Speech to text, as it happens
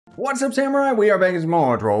What's up, Samurai? We are back as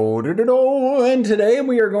more Trove, and today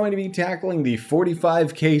we are going to be tackling the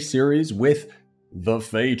 45k series with the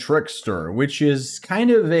Fae Trickster, which is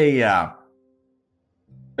kind of a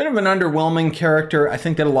bit of an underwhelming character. I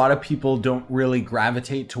think that a lot of people don't really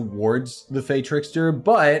gravitate towards the Fae Trickster,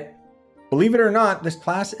 but believe it or not, this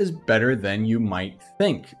class is better than you might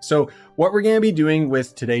think. So what we're going to be doing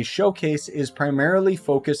with today's showcase is primarily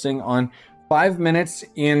focusing on 5 minutes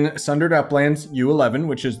in Sundered Uplands U11,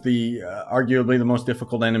 which is the arguably the most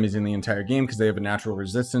difficult enemies in the entire game because they have a natural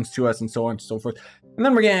resistance to us and so on and so forth. And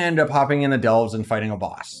then we're going to end up hopping in the delves and fighting a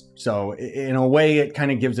boss. So in a way, it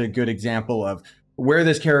kind of gives a good example of where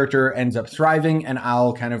this character ends up thriving, and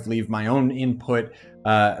I'll kind of leave my own input,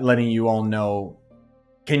 letting you all know,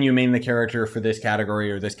 can you main the character for this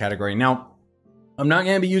category or this category? Now, I'm not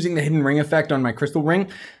going to be using the hidden ring effect on my crystal ring,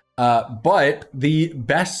 but the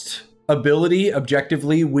best ability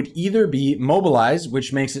objectively would either be mobilize,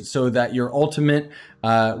 which makes it so that your ultimate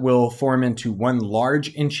will form into one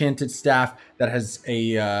large enchanted staff that has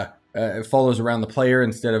a it follows around the player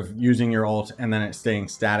instead of using your ult and then it's staying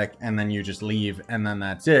static and then you just leave and then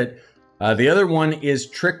that's it. The other one is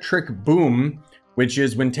Trick Boom, which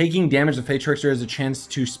is when taking damage, the Fae Trickster has a chance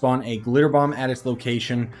to spawn a glitter bomb at its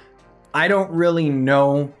location. I don't really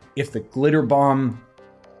know if the glitter bomb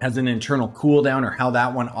has an internal cooldown or how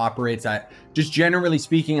that one operates. Just generally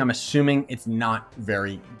speaking, I'm assuming it's not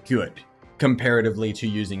very good comparatively to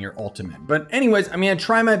using your ultimate. But anyways, I'm gonna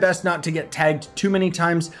try my best not to get tagged too many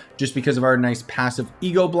times just because of our nice passive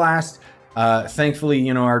Ego Blast. Thankfully,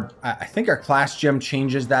 you know, I think our class gem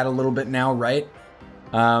changes that a little bit now, right?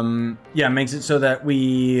 Yeah, makes it so that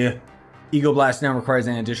Ego Blast now requires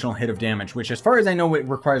an additional hit of damage, which as far as I know, it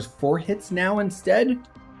requires 4 hits now instead.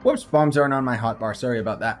 Whoops, bombs aren't on my hotbar. Sorry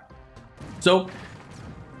about that. So,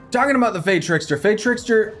 talking about the Fae Trickster. Fae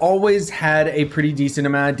Trickster always had a pretty decent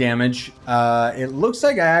amount of damage. It looks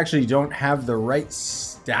like I actually don't have the right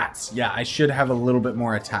stats. Yeah, I should have a little bit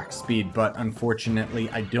more attack speed, but unfortunately,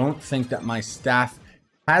 I don't think that my staff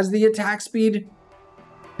has the attack speed.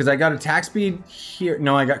 Because I got attack speed here.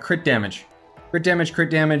 No, I got crit damage. Crit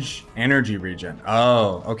damage, energy regen.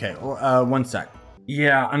 Oh, okay. One sec.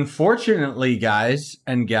 Yeah, unfortunately, guys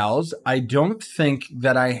and gals, I don't think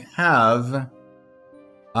that I have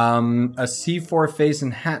a C4 face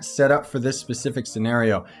and hat set up for this specific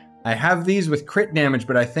scenario. I have these with crit damage,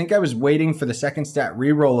 but I think I was waiting for the second stat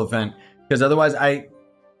reroll event because otherwise I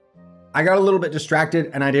got a little bit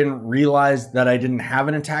distracted and I didn't realize that I didn't have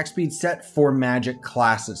an attack speed set for magic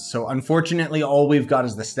classes. So unfortunately, all we've got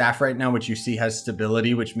is the staff right now, which you see has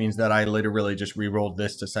stability, which means that I literally just rerolled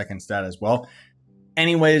this to second stat as well.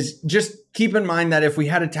 Anyways, just keep in mind that if we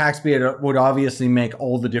had attack speed, it would obviously make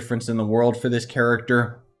all the difference in the world for this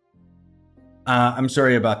character. I'm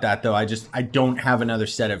sorry about that though. I don't have another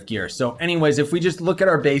set of gear. So anyways, if we just look at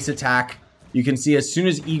our base attack, you can see as soon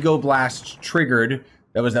as Ego Blast triggered,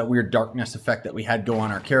 that was that weird darkness effect that we had go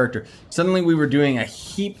on our character. Suddenly we were doing a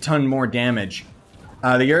heap ton more damage.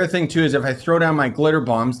 The other thing too is if I throw down my glitter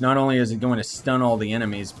bombs, not only is it going to stun all the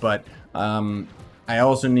enemies, but I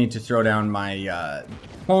also need to throw down my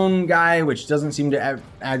clone guy, which doesn't seem to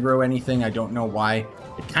aggro anything. I don't know why.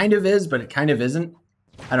 It kind of is, but it kind of isn't.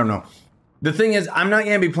 I don't know. The thing is, I'm not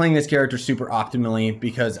going to be playing this character super optimally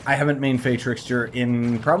because I haven't mained Fae Trickster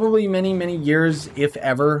in probably many, many years, if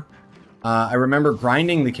ever. I remember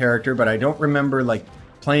grinding the character, but I don't remember like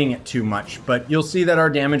playing it too much. But you'll see that our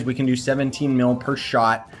damage, we can do 17 mil per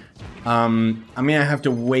shot. I'm going to have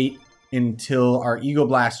to wait until our Ego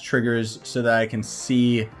Blast triggers so that I can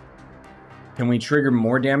see, can we trigger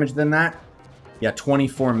more damage than that? Yeah,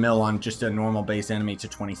 24 mil on just a normal base enemy to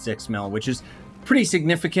 26 mil, which is pretty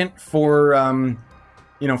significant for,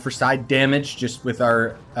 you know, for side damage just with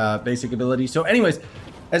our basic ability. So anyways,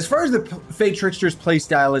 as far as the Fae Trickster's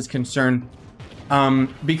playstyle is concerned,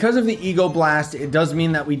 because of the Ego Blast, it does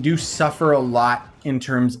mean that we do suffer a lot in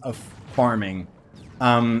terms of farming.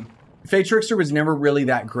 Fae Trickster was never really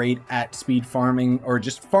that great at speed farming or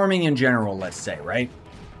just farming in general, let's say, right?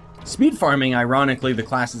 Speed farming, ironically, the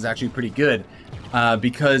class is actually pretty good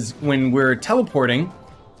because when we're teleporting,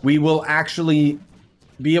 we will actually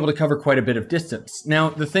be able to cover quite a bit of distance. Now,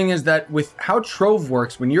 the thing is that with how Trove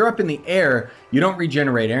works, when you're up in the air, you don't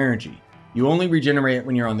regenerate energy. You only regenerate it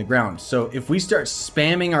when you're on the ground. So if we start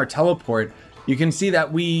spamming our teleport, you can see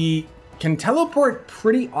that we can teleport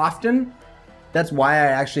pretty often. That's why I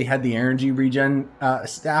actually had the energy regen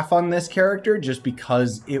staff on this character, just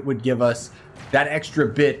because it would give us that extra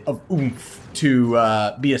bit of oomph to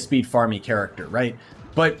be a speed farmy character, right?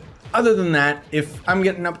 But other than that, if I'm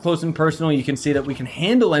getting up close and personal, you can see that we can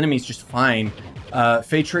handle enemies just fine.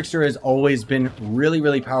 Fae Trickster has always been really,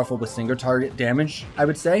 really powerful with single target damage, I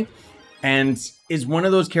would say, and is one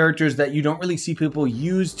of those characters that you don't really see people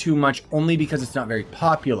use too much only because it's not very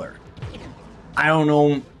popular. I don't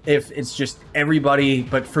know if it's just everybody,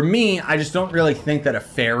 but for me, I just don't really think that a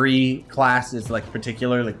fairy class is like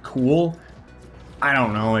particularly cool. I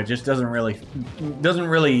don't know, it just doesn't really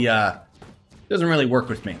work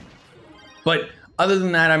with me. But other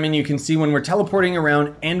than that, I mean, you can see when we're teleporting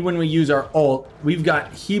around and when we use our ult, we've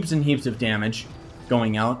got heaps and heaps of damage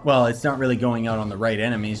going out. Well, it's not really going out on the right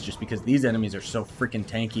enemies just because these enemies are so freaking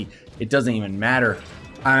tanky. It doesn't even matter.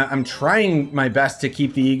 I'm trying my best to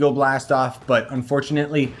keep the Ego Blast off, but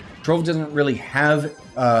unfortunately, Trove doesn't really have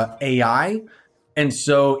AI. And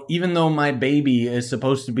so even though my baby is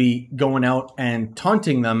supposed to be going out and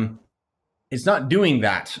taunting them, it's not doing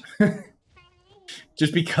that.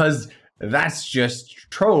 Just because that's just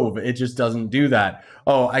Trove. It just doesn't do that.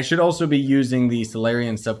 Oh, I should also be using the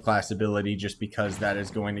Solarian subclass ability just because that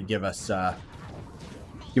is going to give us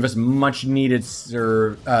much needed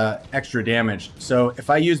extra damage. So if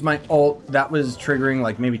I use my ult, that was triggering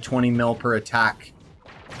like maybe 20 mil per attack.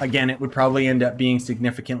 Again, it would probably end up being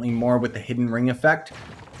significantly more with the hidden ring effect.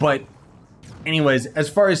 But anyways, as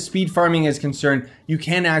far as speed farming is concerned, you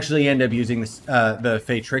can actually end up using this, the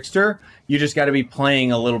Fae Trickster. You just got to be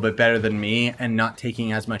playing a little bit better than me and not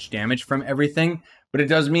taking as much damage from everything. But it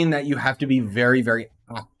does mean that you have to be very, very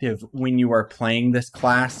active when you are playing this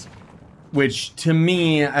class. Which, to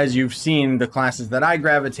me, as you've seen, the classes that I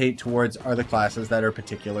gravitate towards are the classes that are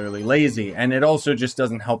particularly lazy. And it also just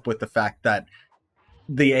doesn't help with the fact that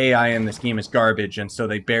the AI in this game is garbage, and so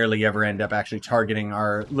they barely ever end up actually targeting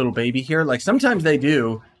our little baby here. Like, sometimes they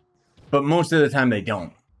do, but most of the time they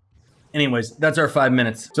don't. Anyways, that's our 5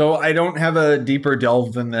 minutes. So I don't have a deeper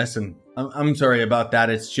delve than this, and I'm sorry about that.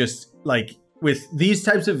 It's just, like, with these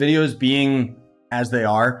types of videos being as they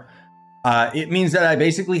are, it means that I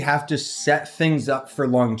basically have to set things up for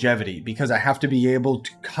longevity because I have to be able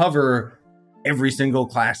to cover every single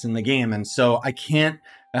class in the game. And so I can't,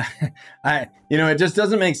 it just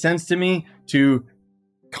doesn't make sense to me to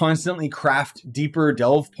constantly craft deeper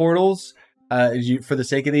delve portals for the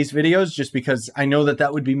sake of these videos, just because I know that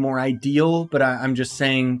that would be more ideal, but I'm just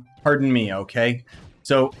saying, pardon me, okay?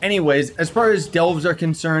 So anyways, as far as delves are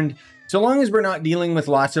concerned, so long as we're not dealing with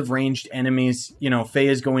lots of ranged enemies, Fae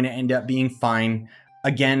is going to end up being fine.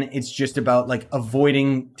 Again, it's just about like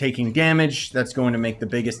avoiding taking damage. That's going to make the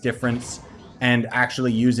biggest difference, and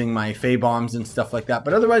actually using my Fae bombs and stuff like that.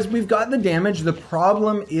 But otherwise, we've got the damage. The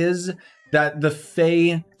problem is that the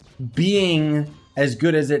Fae, being as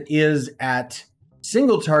good as it is at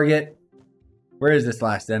single target, where is this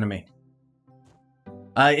last enemy?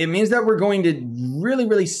 It means that we're going to really,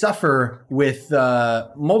 really suffer with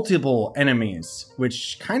multiple enemies,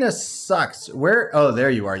 which kind of sucks. Where? Oh,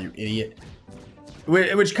 there you are, you idiot.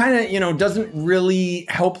 Which kind of, doesn't really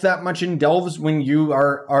help that much in delves when you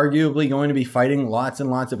are arguably going to be fighting lots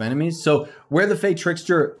and lots of enemies. So where the Fae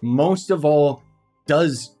Trickster most of all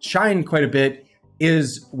does shine quite a bit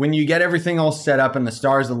is when you get everything all set up and the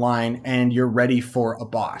stars align and you're ready for a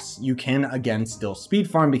boss. You can, again, still speed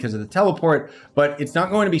farm because of the teleport, but it's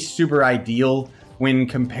not going to be super ideal when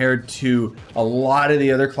compared to a lot of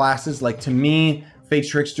the other classes. Like, to me, Fae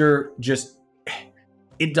Trickster just,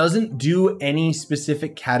 it doesn't do any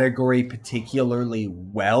specific category particularly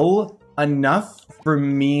well enough for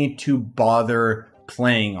me to bother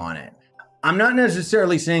playing on it. I'm not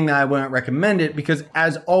necessarily saying that I wouldn't recommend it, because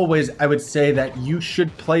as always, I would say that you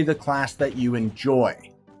should play the class that you enjoy.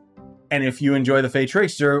 And if you enjoy the Fae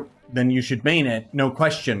Trickster, then you should main it, no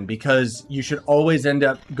question, because you should always end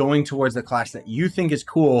up going towards the class that you think is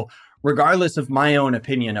cool, regardless of my own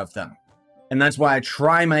opinion of them. And that's why I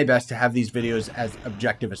try my best to have these videos as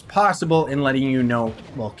objective as possible in letting you know,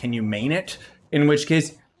 well, can you main it? In which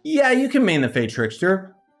case, yeah, you can main the Fae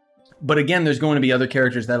Trickster. But again, there's going to be other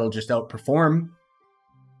characters that'll just outperform,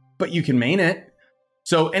 but you can main it.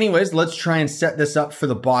 So anyways, let's try and set this up for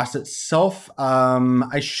the boss itself.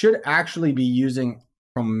 I should actually be using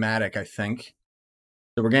Chromatic, I think.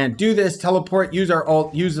 So we're going to do this, teleport, use our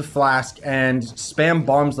ult, use the flask, and spam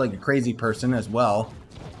bombs like a crazy person as well,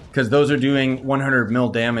 because those are doing 100 mil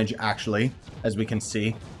damage, actually, as we can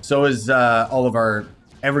see. So is all of our...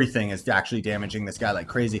 everything is actually damaging this guy like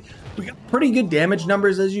crazy. We got pretty good damage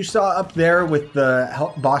numbers, as you saw up there with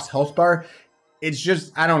the boss health bar. It's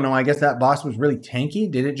just, I don't know, I guess that boss was really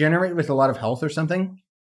tanky. Did it generate with a lot of health or something?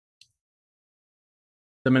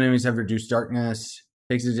 Some enemies have reduced darkness,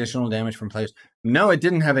 takes additional damage from players. No, it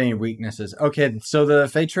didn't have any weaknesses. Okay, so the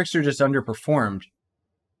Fae Trickster just underperformed.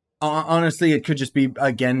 Honestly, it could just be,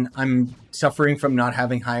 again, I'm suffering from not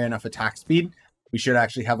having high enough attack speed. We should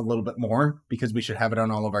actually have a little bit more because we should have it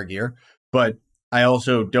on all of our gear. But I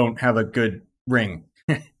also don't have a good ring.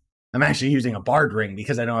 I'm actually using a bard ring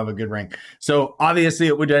because I don't have a good ring. So obviously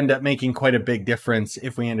it would end up making quite a big difference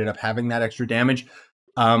if we ended up having that extra damage.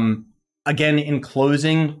 Again, in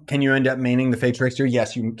closing, can you end up maining the Fae Trickster?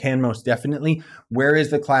 Yes, you can most definitely. Where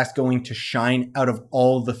is the class going to shine out of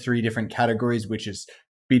all the 3 different categories, which is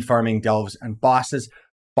speed farming, delves, and bosses?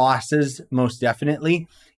 Bosses, most definitely.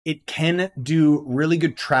 It can do really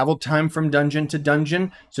good travel time from dungeon to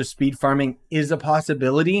dungeon. So speed farming is a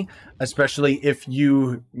possibility, especially if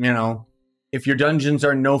if your dungeons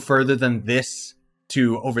are no further than this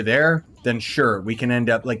to over there, then sure, we can end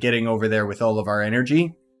up like getting over there with all of our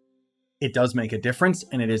energy. It does make a difference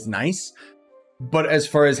and it is nice. But as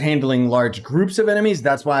far as handling large groups of enemies,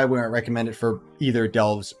 that's why I wouldn't recommend it for either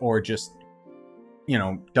delves or just,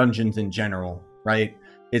 dungeons in general, right?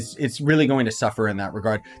 It's really going to suffer in that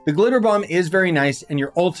regard. The glitter bomb is very nice, and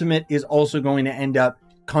your ultimate is also going to end up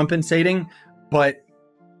compensating. But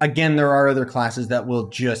again, there are other classes that will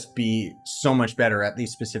just be so much better at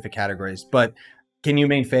these specific categories. But can you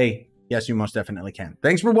main Fae? Yes, you most definitely can.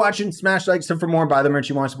 Thanks for watching. Smash like, sub for more. Buy the merch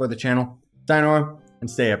you want, support the channel. Sayonara, and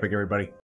stay epic, everybody.